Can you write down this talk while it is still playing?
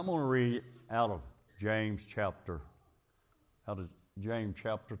I'm going to read out of James chapter 3.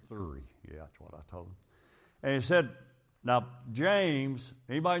 Yeah, that's what I told him. And he said, now James,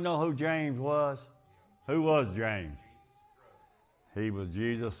 anybody know who James was? Who was James? He was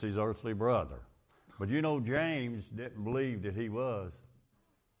Jesus, his earthly brother. But you know, James didn't believe that he was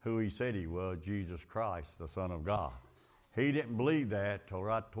who he said he was, Jesus Christ, the Son of God. He didn't believe that till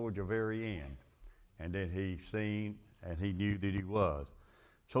right toward the very end. And then he seen and he knew that he was.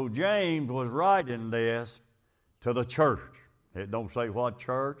 So James was writing this to the church. It don't say what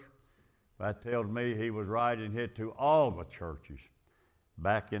church. That tells me he was writing it to all the churches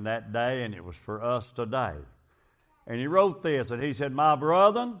back in that day, and it was for us today. And he wrote this, and he said, "My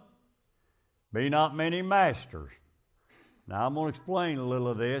brethren, be not many masters." Now I'm going to explain a little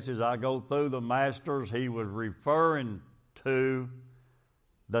of this as I go through the masters. He was referring to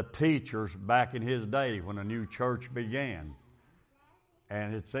the teachers back in his day when a new church began.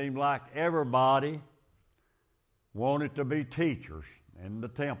 And it seemed like everybody wanted to be teachers in the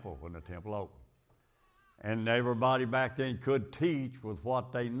temple when the temple opened. And everybody back then could teach with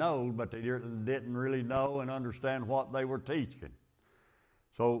what they know, but they didn't really know and understand what they were teaching.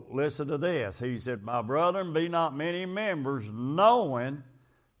 So listen to this. He said, "My brethren, be not many members, knowing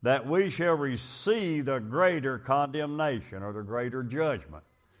that we shall receive the greater condemnation," or the greater judgment.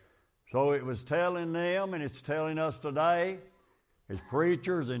 So it was telling them, and it's telling us today, as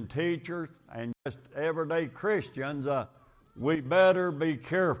preachers and teachers and just everyday Christians, we better be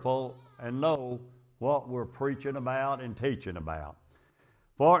careful and know what we're preaching about and teaching about.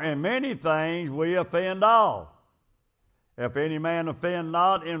 "For in many things we offend all. If any man offend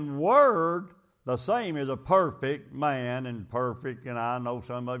not in word, the same is a perfect man," and perfect, and I know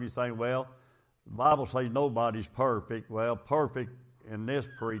some of you saying, well, the Bible says nobody's perfect. Well, perfect in this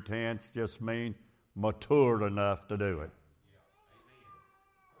pretense just means matured enough to do it.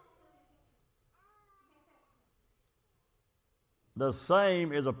 "The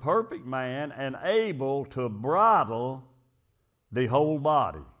same is a perfect man and able to bridle the whole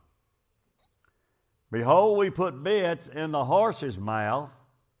body. Behold, we put bits in the horse's mouth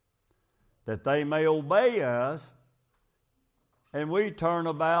that they may obey us, and we turn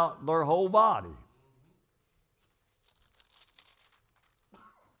about their whole body.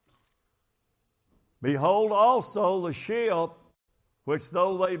 Behold also the ship, which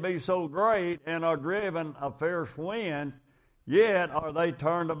though they be so great and are driven of fierce winds, yet are they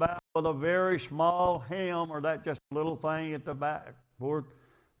turned about with a very small helm," or that just little thing at the back where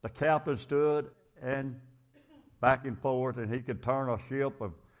the captain stood and back and forth, and he could turn a ship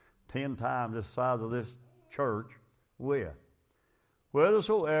of 10 times the size of this church with.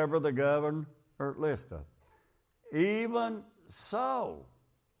 "Whithersoever the governor listeth. Even so,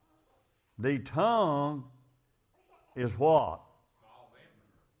 the tongue is" what?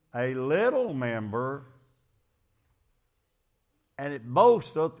 "A little member, and it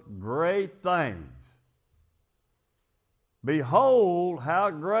boasteth great things. Behold, how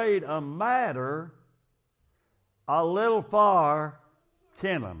great a matter a little fire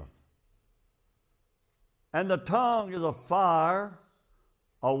kindleth. And the tongue is a fire,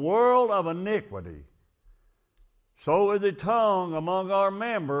 a world of iniquity. So is the tongue among our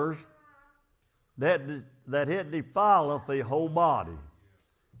members, that it defileth the whole body,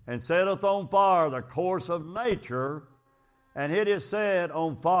 and setteth on fire the course of nature, and it is set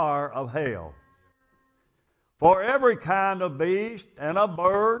on fire of hell. For every kind of beast, and of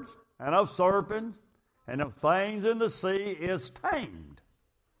birds, and of serpents, and of things in the sea is tamed,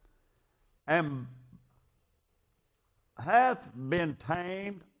 and hath been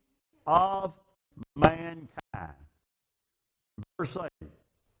tamed of mankind." Verse 8.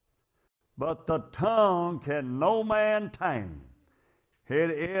 "But the tongue can no man tame.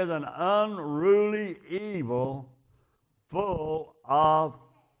 It is an unruly evil, full of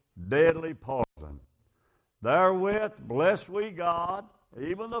deadly poison. Therewith bless we God,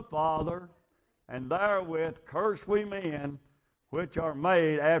 even the Father, and therewith curse we men, which are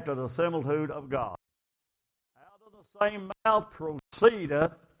made after the similitude of God. Out of the same mouth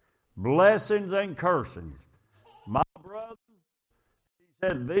proceedeth blessings and cursings. My brethren," he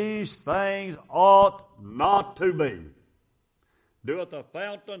said, "these things ought not to be. Doeth the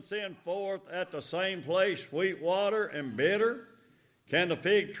fountain send forth at the same place sweet water and bitter? Can the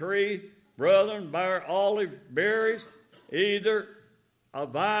fig tree, brethren, bear olive berries, either a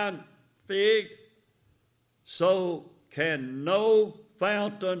vine fig? So can no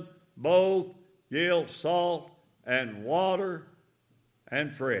fountain both yield salt and water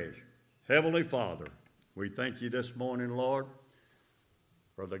and fresh." Heavenly Father, we thank you this morning, Lord,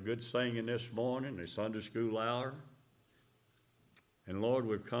 for the good singing this morning, the Sunday school hour. And Lord,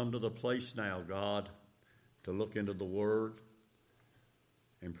 we've come to the place now, God, to look into the Word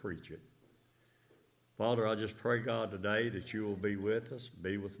and preach it. Father, I just pray, God, today that you will be with us,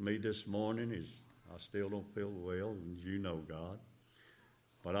 be with me this morning as I still don't feel well, as you know, God.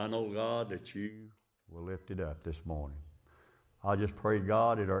 But I know, God, that you will lift it up this morning. I just pray,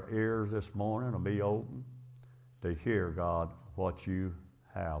 God, that our ears this morning will be open to hear, God, what you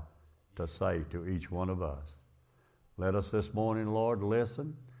have to say to each one of us. Let us this morning, Lord,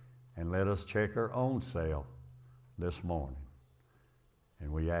 listen, and let us check our own self this morning.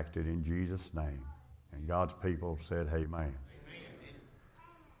 And we acted in Jesus' name. And God's people said, amen. Amen.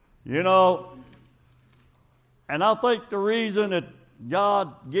 You know, and I think the reason that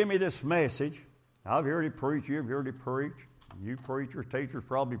God gave me this message, I've heard it preached, you've heard it preached, you preachers, teachers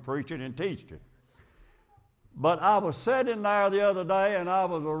probably preached it and teached it. But I was sitting there the other day and I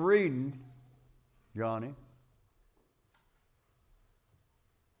was reading, Johnny,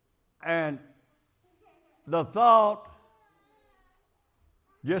 and the thought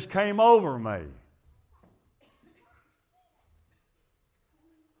just came over me.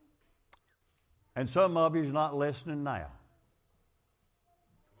 And some of you's not listening now.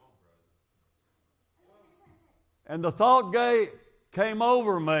 And the thought came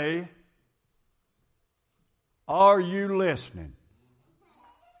over me, are you listening?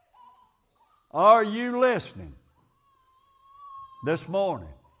 Are you listening this morning?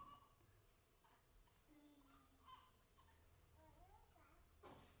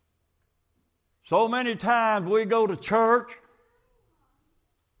 So many times we go to church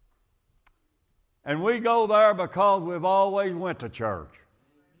and we go there because we've always went to church.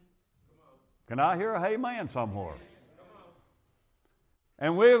 Can I hear a amen somewhere?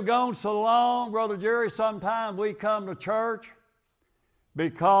 And we've gone so long, Brother Jerry, sometimes we come to church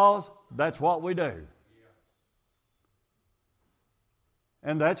because that's what we do.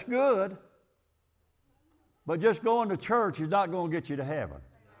 And that's good. But just going to church is not going to get you to heaven.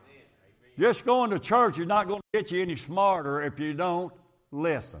 Just going to church is not going to get you any smarter if you don't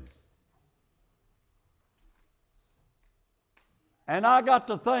listen. And I got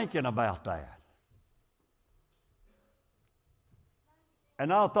to thinking about that.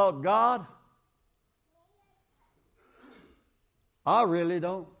 And I thought, God, I really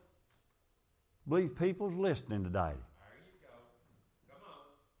don't believe people's listening today. There you go. Come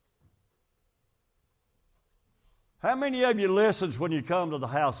on. How many of you listens when you come to the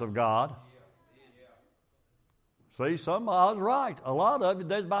house of God? See, I was right. A lot of you,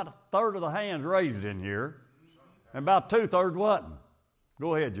 there's about a third of the hands raised in here. And about 2/3 wasn't.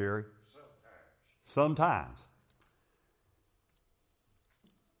 Go ahead, Jerry. Sometimes.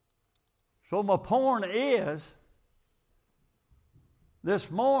 So my point is, this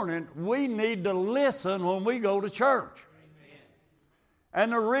morning, we need to listen when we go to church. Amen.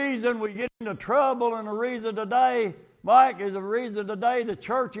 And the reason we get into trouble and the reason today, Mike, is the reason today the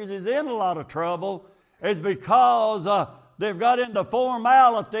churches is in a lot of trouble is because they've got into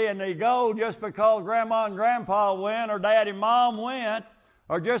formality and they go just because Grandma and Grandpa went or Dad and Mom went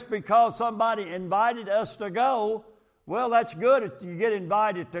or just because somebody invited us to go. Well, that's good if you get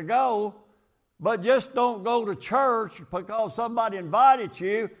invited to go. But just don't go to church because somebody invited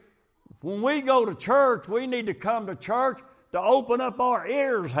you. When we go to church, we need to come to church to open up our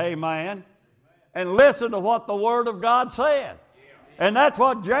ears, hey man, and listen to what the Word of God said. And that's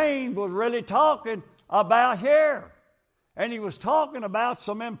what James was really talking about here. And he was talking about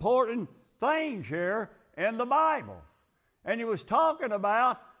some important things here in the Bible. And he was talking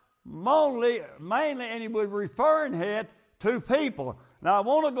about mainly, and he was referring it to people. Now, I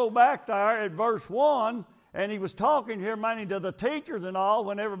want to go back there at verse 1, and he was talking here mainly to the teachers and all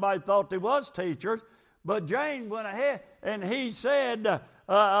when everybody thought they was teachers. But James went ahead, and he said,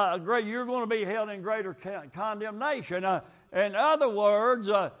 you're going to be held in greater condemnation. In other words,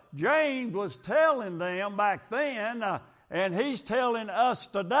 James was telling them back then, and he's telling us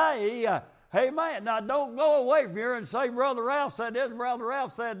today, hey, man, now don't go away from here and say, Brother Ralph said this, Brother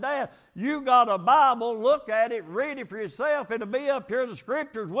Ralph said that. You got a Bible, look at it, read it for yourself. It'll be up here, the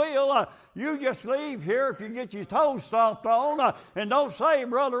Scriptures will. You just leave here if you get your toes stomped on. And don't say,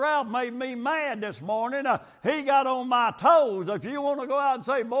 Brother Ralph made me mad this morning. He got on my toes. If you want to go out and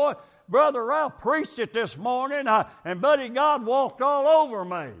say, boy, Brother Ralph preached it this morning, and Buddy God walked all over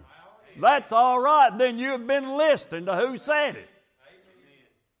me. That's all right. Then you've been listening to who said it.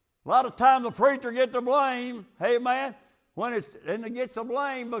 A lot of times the preacher gets the blame, hey man, and they get the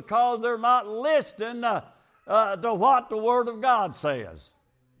blame because they're not listening to what the Word of God says.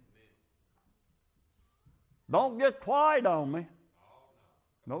 Don't get quiet on me.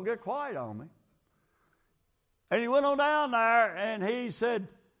 Don't get quiet on me. And he went on down there and he said,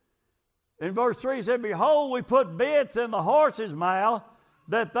 in verse 3, he said, behold, we put bits in the horse's mouth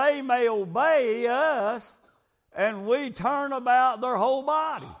that they may obey us, and we turn about their whole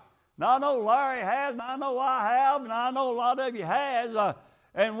body. Now, I know Larry has, and I know I have, and I know a lot of you has.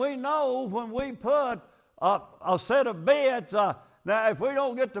 And we know when we put a set of bits, now if we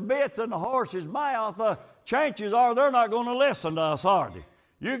don't get the bits in the horse's mouth, chances are they're not going to listen to us, are they?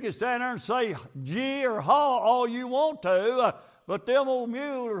 You can stand there and say gee or haw all you want to, but them old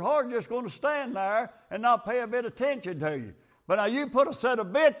mules or horses are just going to stand there and not pay a bit of attention to you. But now you put a set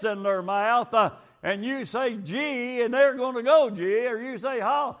of bits in their mouth and you say gee and they're going to go gee, or you say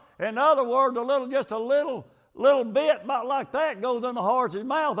haw. In other words, just a little bit about like that goes in the horse's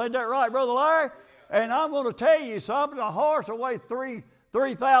mouth. Ain't that right, Brother Larry? And I'm going to tell you something. A horse will weigh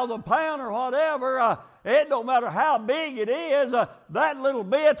 3,000 pounds or whatever. It don't matter how big it is. That little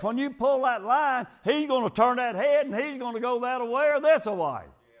bit, when you pull that line, he's going to turn that head and he's going to go that way or this way.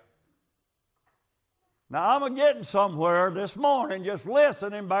 Now, I'm getting somewhere this morning. Just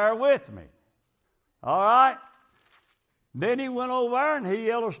listen and bear with me. All right? Then he went over and he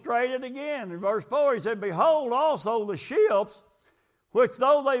illustrated again. In verse 4, he said, behold also the ships, which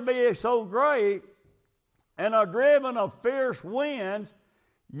though they be so great, and are driven of fierce winds,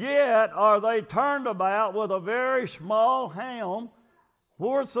 yet are they turned about with a very small helm,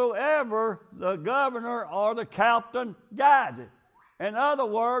 wheresoever the governor or the captain guides it. In other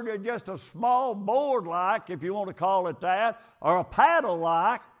words, it's just a small board-like, if you want to call it that, or a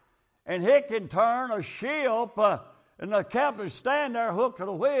paddle-like, and he can turn a ship, and the captain stand there hooked to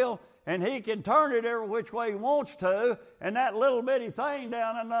the wheel, and he can turn it every which way he wants to, and that little bitty thing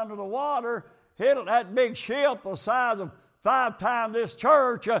down and under the water, that big ship the size of 5 times this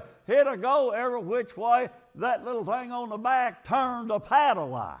church, it'll go every which way that little thing on the back turns a paddle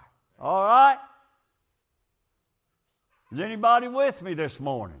line. All right? Is anybody with me this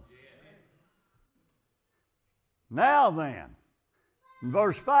morning? Now then, in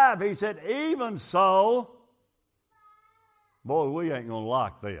verse 5, he said, even so, boy, we ain't going to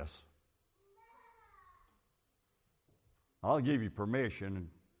like this. I'll give you permission and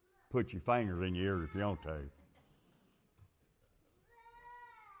put your fingers in your ears if you want to.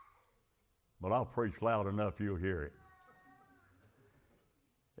 But I'll preach loud enough you'll hear it.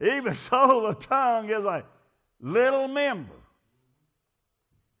 Even so, the tongue is a little member.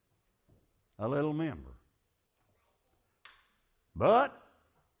 A little member. But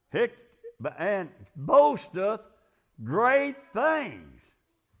and boasteth great things.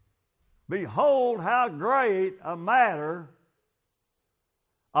 Behold how great a matter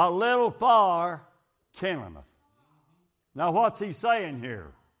a little fire kindleth. Now what's he saying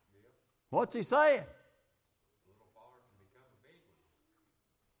here? What's he saying?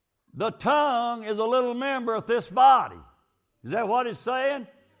 The tongue is a little member of this body. Is that what it's saying?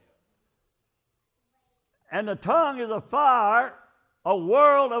 And the tongue is a fire, a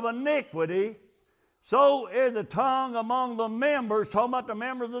world of iniquity. So is the tongue among the members, talking about the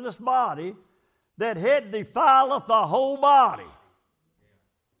members of this body, that it defileth the whole body.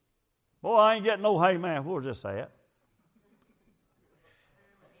 Boy, I ain't getting no hey man. Where's this at?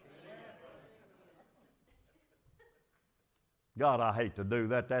 God, I hate to do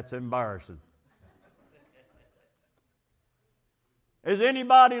that. That's embarrassing. Is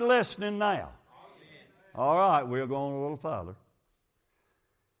anybody listening now? All right, we'll go on a little further.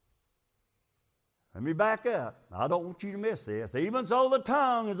 Let me back up. I don't want you to miss this. Even so, the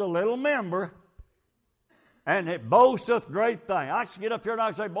tongue is a little member, and it boasteth great things. I can get up here and I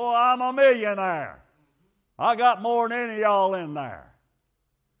can say, boy, I'm a millionaire. I got more than any of y'all in there.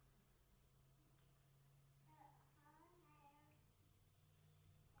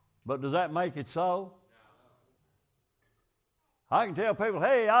 But does that make it so? I can tell people,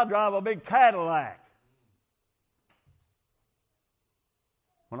 hey, I drive a big Cadillac,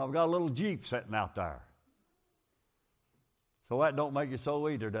 when I've got a little Jeep sitting out there. So that don't make it so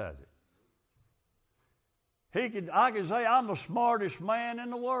either, does it? I can say I'm the smartest man in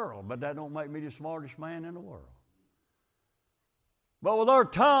the world, but that don't make me the smartest man in the world. But with our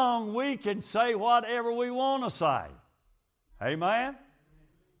tongue, we can say whatever we want to say. Amen?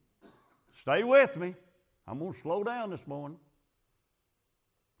 Stay with me. I'm going to slow down this morning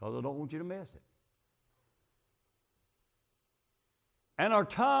because I don't want you to miss it. And our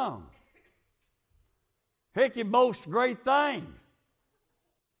tongue, it can boast great things.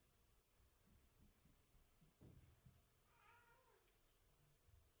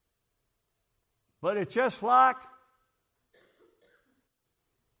 But it's just like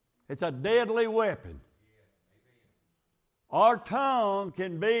it's a deadly weapon. Our tongue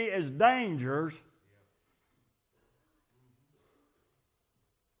can be as dangerous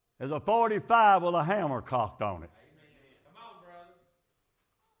is a 45 with a hammer cocked on it. Come on, brother.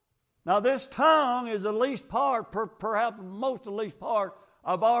 Now, this tongue is the least part, perhaps most the least part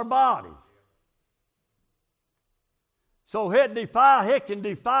of our body. So it can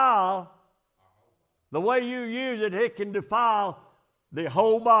defile, the way you use it, it can defile the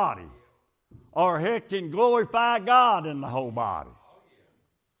whole body. Or it can glorify God in the whole body.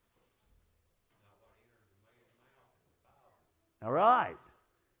 All right.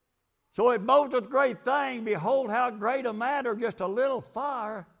 So it boasteth great thing. Behold, how great a matter just a little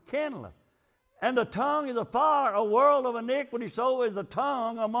fire kindleth. And the tongue is a fire, a world of iniquity. So is the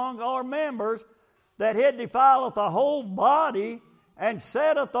tongue among our members, that it defileth the whole body, and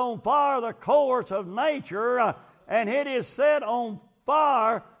setteth on fire the course of nature, and it is set on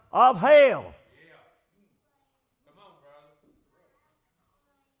fire of hell. Come on, brother.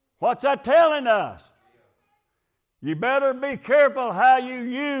 What's that telling us? You better be careful how you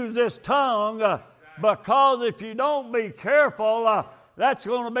use this tongue, because if you don't be careful, that's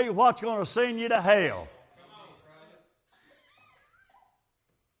going to be what's going to send you to hell.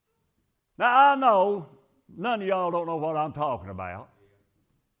 Now, I know none of y'all don't know what I'm talking about.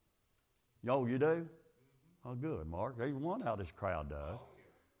 Yo, you do? Oh, good, Mark. Even one out of this crowd does.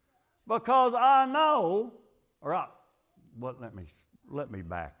 Because I know, all right, well, let me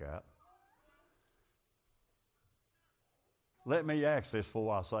back up. Let me ask this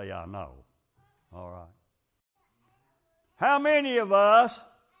before I say I know. All right. How many of us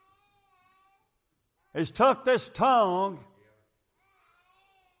has took this tongue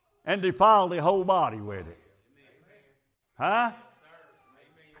and defiled the whole body with it? Huh?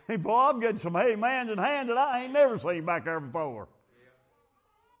 Hey, boy, I'm getting some amens and hands that I ain't never seen back there before.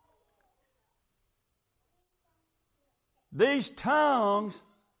 These tongues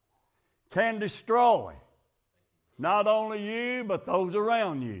can destroy not only you, but those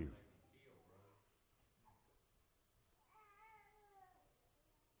around you.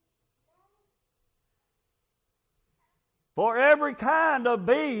 For every kind of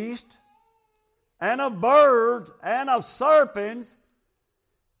beast, and of birds, and of serpents,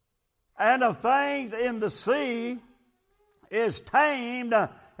 and of things in the sea, is tamed,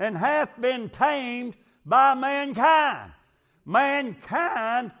 and hath been tamed by mankind.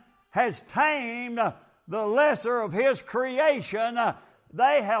 Mankind has tamed the lesser of his creation.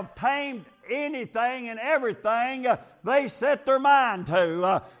 They have tamed anything and everything they set their mind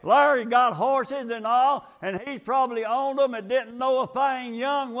to. Larry got horses and all, and he's probably owned them and didn't know a thing,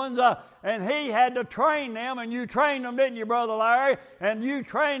 young ones, and he had to train them, and you trained them, didn't you, Brother Larry? And you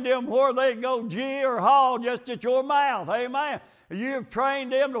trained them where they go gee or haw just at your mouth. Amen. You've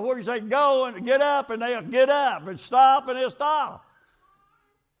trained them to where you say go and get up, and they'll get up, and stop, and they'll stop.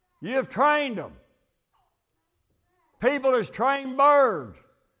 You've trained them. People has trained birds.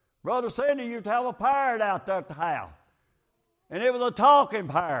 Brother Cindy used to have a parrot out there at the house. And it was a talking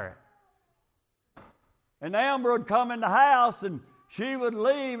parrot. And Amber would come in the house and she would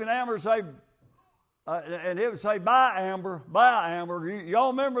leave and Amber would say, and it would say, bye, Amber, bye, Amber.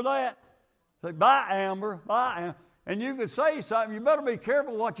 Y'all remember that? Say, bye, Amber, bye, Amber. And you could say something. You better be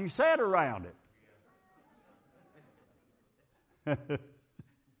careful what you said around it.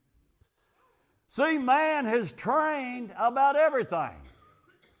 See, man has trained about everything.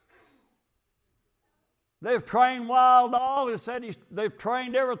 They've trained wild dogs. It said they've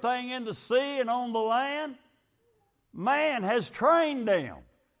trained everything in the sea and on the land. Man has trained them.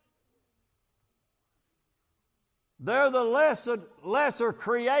 They're the lesser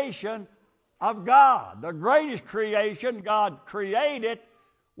creation of God. The greatest creation God created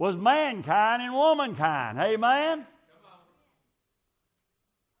was mankind and womankind. Amen?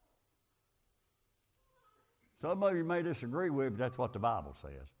 Some of you may disagree with, but that's what the Bible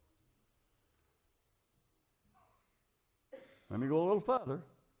says. Let me go a little further.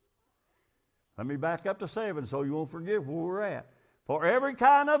 Let me back up to 7 so you won't forget where we're at. For every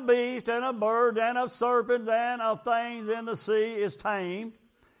kind of beast and of bird and of serpents and of things in the sea is tamed,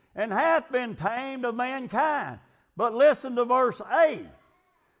 and hath been tamed of mankind. But listen to verse 8.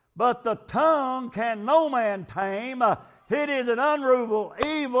 But the tongue can no man tame. It is an unruly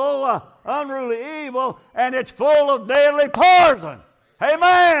evil, and it's full of deadly poison.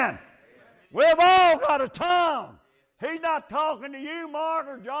 Amen. We've all got a tongue. He's not talking to you, Mark,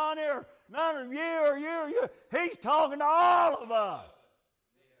 or Johnny, or none of you, or you. He's talking to all of us.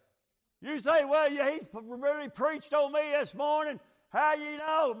 You say, well, he really preached on me this morning. How you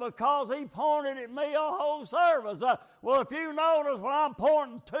know? Because he pointed at me a whole service. Well, if you notice when I'm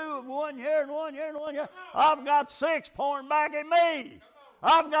pointing one here and one here and one here, I've got 6 pointing back at me.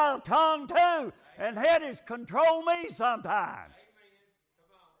 I've got a tongue too, and it has controlled me sometimes.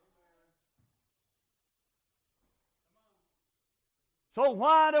 So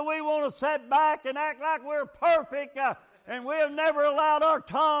why do we want to sit back and act like we're perfect and we have never allowed our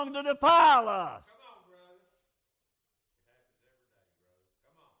tongue to defile us? Come on,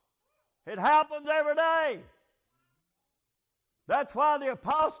 brother. It happens every day. That's why the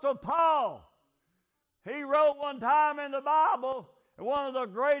Apostle Paul, he wrote one time in the Bible, one of the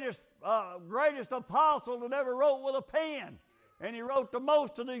greatest apostles that ever wrote with a pen. And he wrote the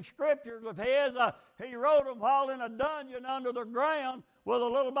most of these scriptures of his. He wrote them while in a dungeon under the ground with a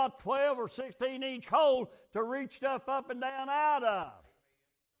little about 12 or 16 inch hole to reach stuff up and down out of.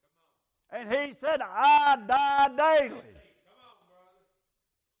 And he said, I die daily.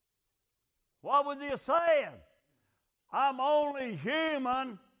 What was he saying? I'm only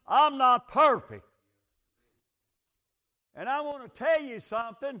human. I'm not perfect. And I want to tell you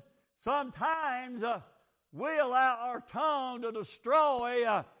something. Sometimes we allow our tongue to destroy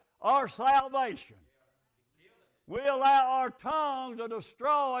our salvation. We allow our tongue to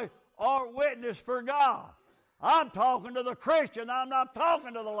destroy our witness for God. I'm talking to the Christian. I'm not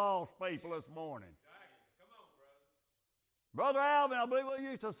talking to the lost people this morning. Brother Alvin, I believe we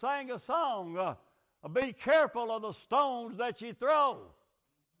used to sing a song, be careful of the stones that you throw.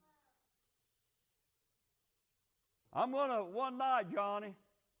 I'm going to, one night, Johnny,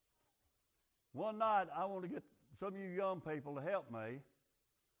 I want to get some of you young people to help me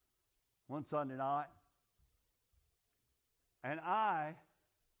one Sunday night. And I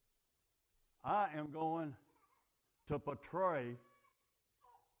am going to portray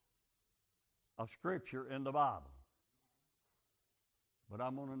a scripture in the Bible. But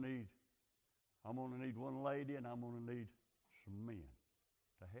I'm going to need one lady and I'm going to need some men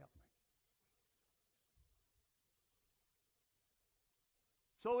to help me.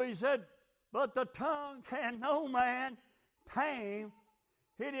 So he said, but the tongue can no man tame.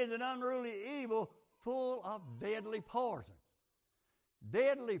 It is an unruly evil full of deadly poison.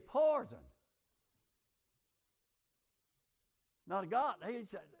 Deadly poison. Now God, he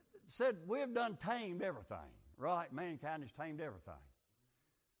said we've done tamed everything, right? Mankind has tamed everything.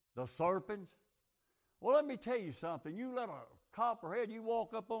 The serpents. Well, let me tell you something. You let a copperhead, you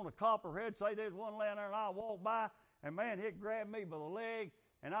walk up on a copperhead, say there's one laying there and I walk by, and man, he'd grab me by the leg,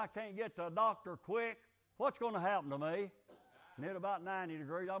 and I can't get to a doctor quick. What's going to happen to me? And at about 90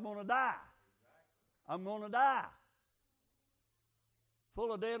 degrees, I'm going to die. I'm going to die.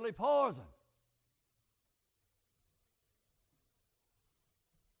 Full of deadly poison.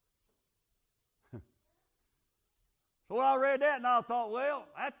 So I read that and I thought, well,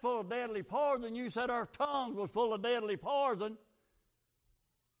 that's full of deadly poison. You said our tongues was full of deadly poison.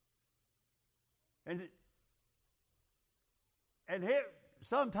 And here,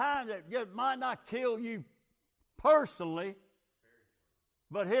 sometimes it might not kill you personally,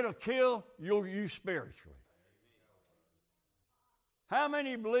 but it'll kill you spiritually. How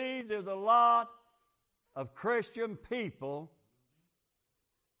many believe there's a lot of Christian people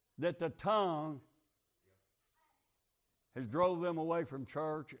that the tongue has drove them away from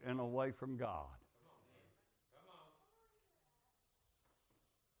church and away from God?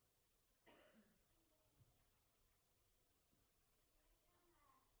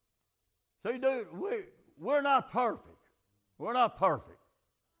 See, dude, we're not perfect. We're not perfect.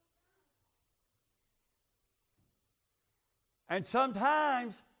 And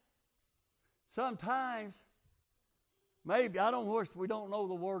sometimes, maybe, I don't wish we don't know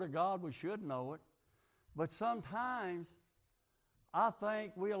the Word of God, we should know it. But sometimes, I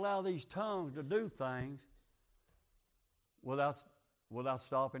think we allow these tongues to do things without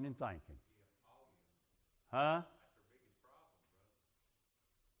stopping and thinking. Huh?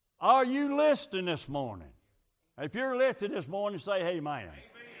 Are you listening this morning? If you're listening this morning, say amen.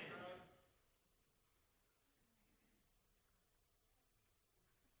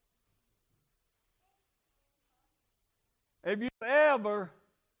 If you ever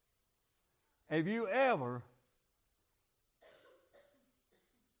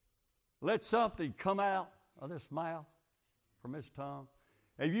let something come out of this mouth, from this tongue,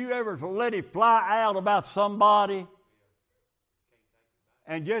 have you ever let it fly out about somebody,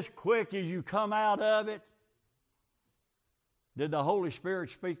 and just quick as you come out of it, did the Holy Spirit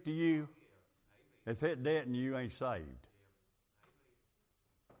speak to you? If it didn't, you ain't saved.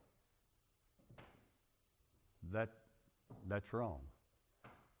 That's wrong.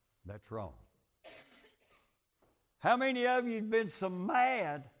 That's wrong. How many of you have been so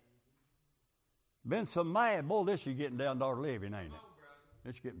mad? Boy, this is getting down to our living, ain't it?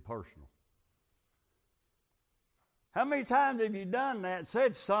 It's getting personal. How many times have you done that,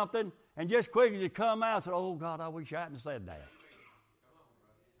 said something, and just quick as you come out, said, oh, God, I wish I hadn't said that?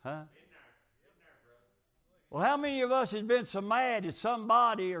 Huh? Well, how many of us has been so mad at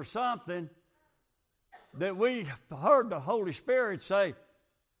somebody or something that we heard the Holy Spirit say,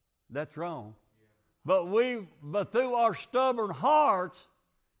 that's wrong. But through our stubborn hearts,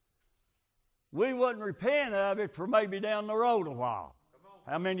 we wouldn't repent of it for maybe down the road a while.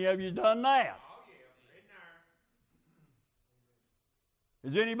 How many of you done that?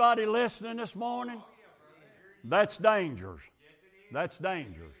 Is anybody listening this morning? That's dangerous. That's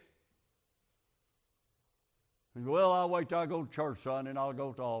dangerous. Well, I'll wait till I go to church Sunday and I'll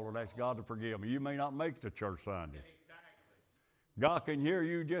go to the altar and ask God to forgive me. You may not make it to church Sunday. God can hear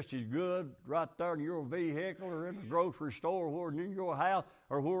you just as good right there in your vehicle or in the grocery store or in your house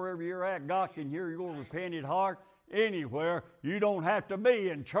or wherever you're at. God can hear your repentant heart anywhere. You don't have to be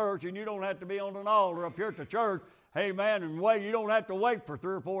in church and you don't have to be on an altar up here at the church. Amen. And wait, you don't have to wait for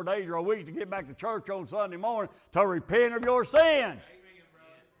 3 or 4 days or a week to get back to church on Sunday morning to repent of your sins. Amen,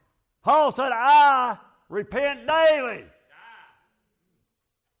 Paul said, I repent daily.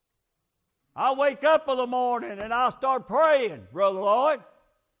 I wake up in the morning and I start praying, Brother Lloyd,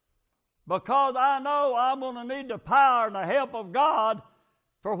 because I know I'm going to need the power and the help of God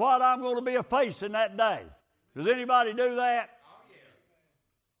for what I'm going to be facing that day. Does anybody do that?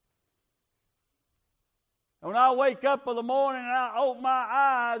 And when I wake up in the morning and I open my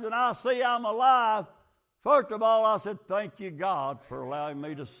eyes and I see I'm alive, first of all, I said, thank you, God, for allowing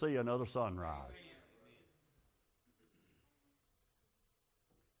me to see another sunrise.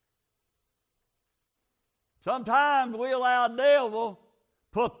 Sometimes we allow the devil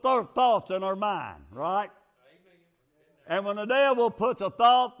put thoughts in our mind, right? And when the devil puts a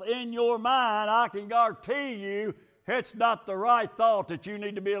thought in your mind, I can guarantee you it's not the right thought that you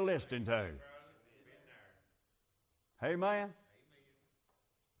need to be listening to. Amen?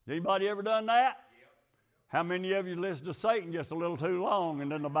 Anybody ever done that? How many of you listened to Satan just a little too long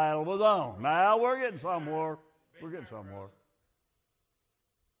and then the battle was on? Now we're getting somewhere. We're getting somewhere.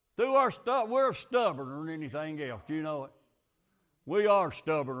 Through our stuff, we're stubborner than anything else. You know it. We are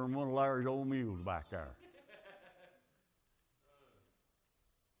stubborner than one of Larry's old mules back there.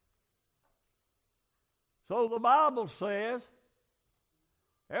 So the Bible says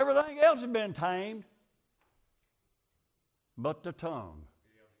everything else has been tamed but the tongue.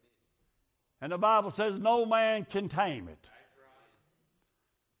 And the Bible says no man can tame it.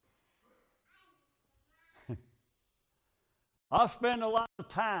 I spend a lot of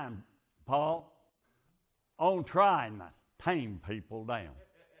time, Paul, on trying to tame people down.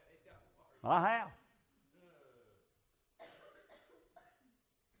 I have.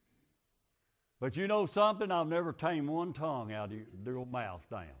 But you know something? I've never tamed one tongue out of their mouth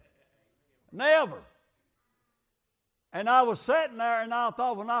down. Never. And I was sitting there and I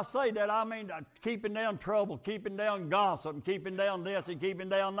thought, when I say that, I mean keeping down trouble, keeping down gossip, and keeping down this and keeping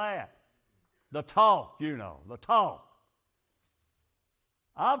down that. The talk, you know, the talk.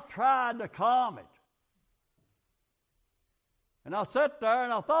 I've tried to calm it. And I sat there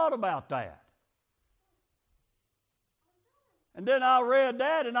and I thought about that. And then I read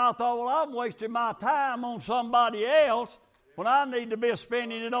that and I thought, well, I'm wasting my time on somebody else when I need to be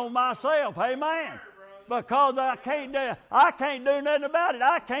spending it on myself. Amen. Because I can't do nothing about it.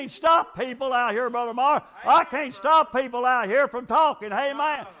 I can't stop people out here, Brother Mark. I can't stop people out here from talking.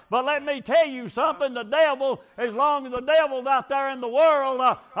 Amen. But let me tell you something. The devil, as long as the devil's out there in the world,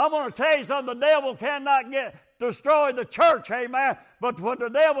 I'm going to tell you something. The devil cannot destroy the church. Amen. But when the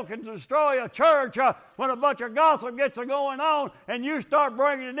devil can destroy a church, when a bunch of gossip gets going on and you start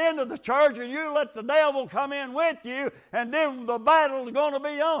bringing it into the church and you let the devil come in with you, and then the battle is going to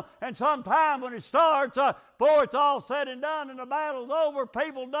be on. And sometime when it starts, before it's all said and done and the battle's over,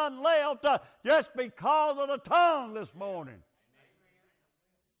 people done left just because of the tongue this morning.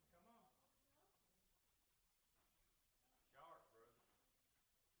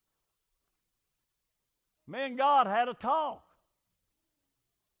 Me and God had a talk.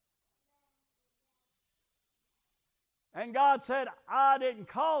 And God said, I didn't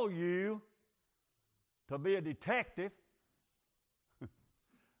call you to be a detective.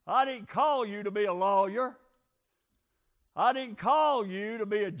 I didn't call you to be a lawyer. I didn't call you to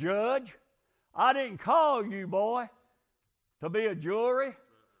be a judge. I didn't call you, boy, to be a jury.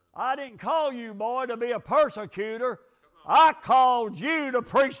 I didn't call you, boy, to be a persecutor. I called you to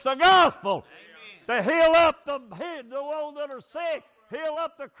preach the gospel. To heal up the ones that are sick, heal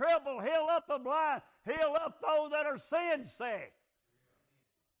up the crippled, heal up the blind, heal up those that are sin sick.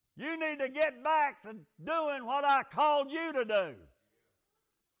 You need to get back to doing what I called you to do.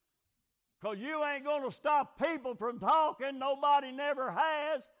 Because you ain't going to stop people from talking. Nobody never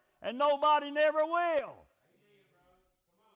has, and nobody never will.